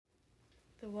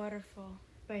The Waterfall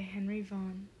by Henry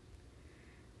Vaughan.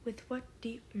 With what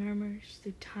deep murmurs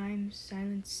through time's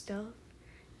silent stealth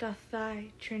doth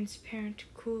thy transparent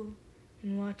cool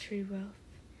and watery wealth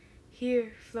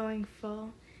here flowing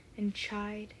fall and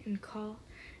chide and call,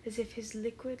 as if his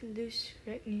liquid loose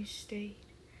retinue stayed,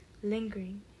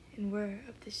 lingering, and were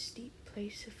of the steep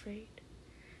place afraid,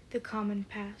 the common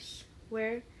pass,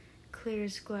 where, clear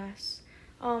as glass,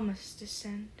 all must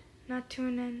descend, not to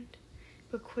an end,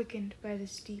 but quickened by the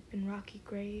steep and rocky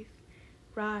grave,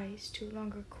 rise to a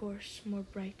longer course more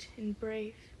bright and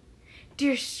brave.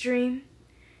 Dear stream,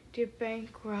 dear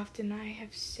bank, where often I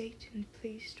have sate and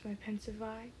pleased my pensive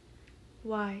eye,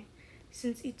 why,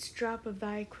 since each drop of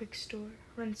thy quick store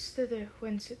runs thither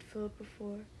whence it flowed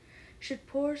before, should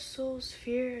poor souls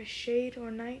fear a shade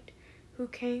or night, who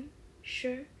came,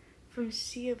 sure, from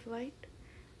sea of light?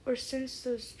 Or since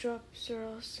those drops are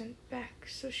all sent back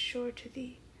so sure to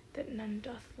thee that none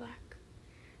doth lack,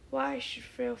 why should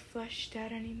frail flesh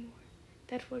doubt any more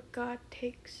that what God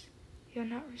takes he'll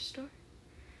not restore?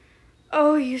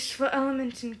 O useful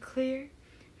element and clear,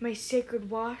 my sacred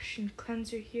wash and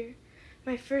cleanser here,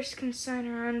 my first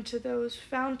consigner unto those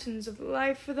fountains of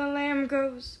life where the Lamb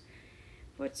goes!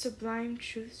 What sublime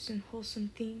truths and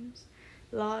wholesome themes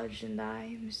lodge in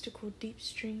thy mystical deep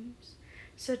streams,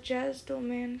 such as dull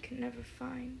man can never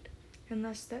find,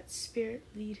 unless that Spirit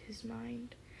lead his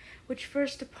mind, which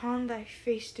first upon thy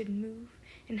face did move,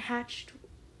 and hatched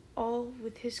all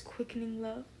with his quickening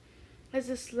love, as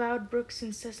this loud brook's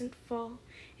incessant fall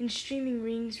in streaming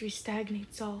rings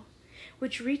restagnates all,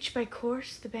 which reach by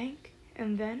course the bank,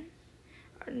 and then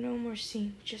are no more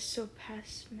seen, just so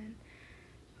past men.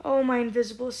 O my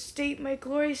invisible estate, my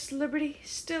glorious liberty,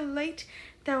 still late,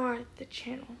 thou art the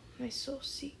channel my soul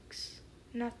seeks,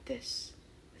 not this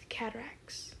with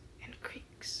cataracts